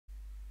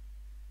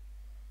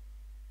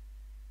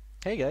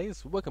Hey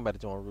guys, welcome back to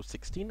John Rule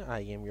 16. I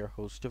am your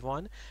host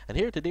Javon, and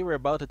here today we're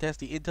about to test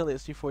the Intel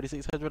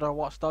HD4600 on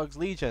Watch Dogs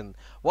Legion.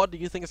 What do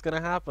you think is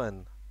gonna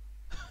happen?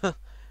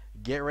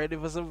 Get ready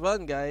for some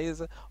fun,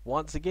 guys.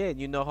 Once again,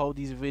 you know how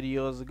these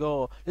videos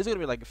go. This is gonna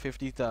be like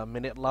 50 to a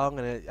minute long,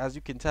 and as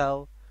you can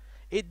tell,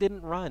 it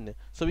didn't run.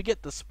 So we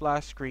get the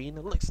splash screen.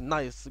 It looks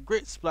nice.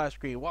 Great splash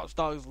screen. Watch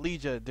Dogs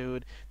Legion,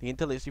 dude. The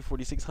Intel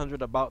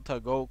HD4600 about to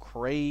go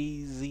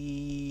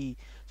crazy.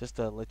 Just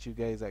to let you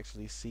guys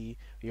actually see.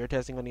 We are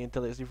testing on the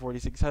Intel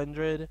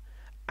HD4600.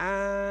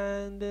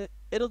 And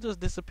it'll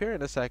just disappear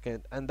in a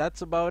second. And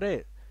that's about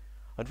it.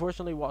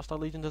 Unfortunately, Watch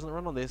Dogs Legion doesn't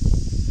run on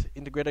this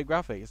integrated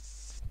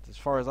graphics, as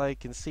far as I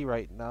can see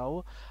right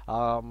now.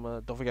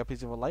 Don't forget,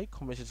 please leave a like,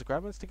 comment,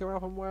 subscribe, and stick around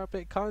for more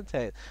epic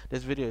content.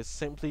 This video is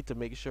simply to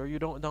make sure you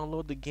don't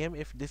download the game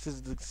if this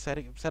is the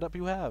setup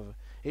you have.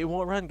 It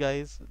won't run,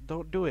 guys.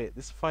 Don't do it.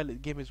 This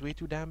game is way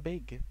too damn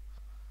big.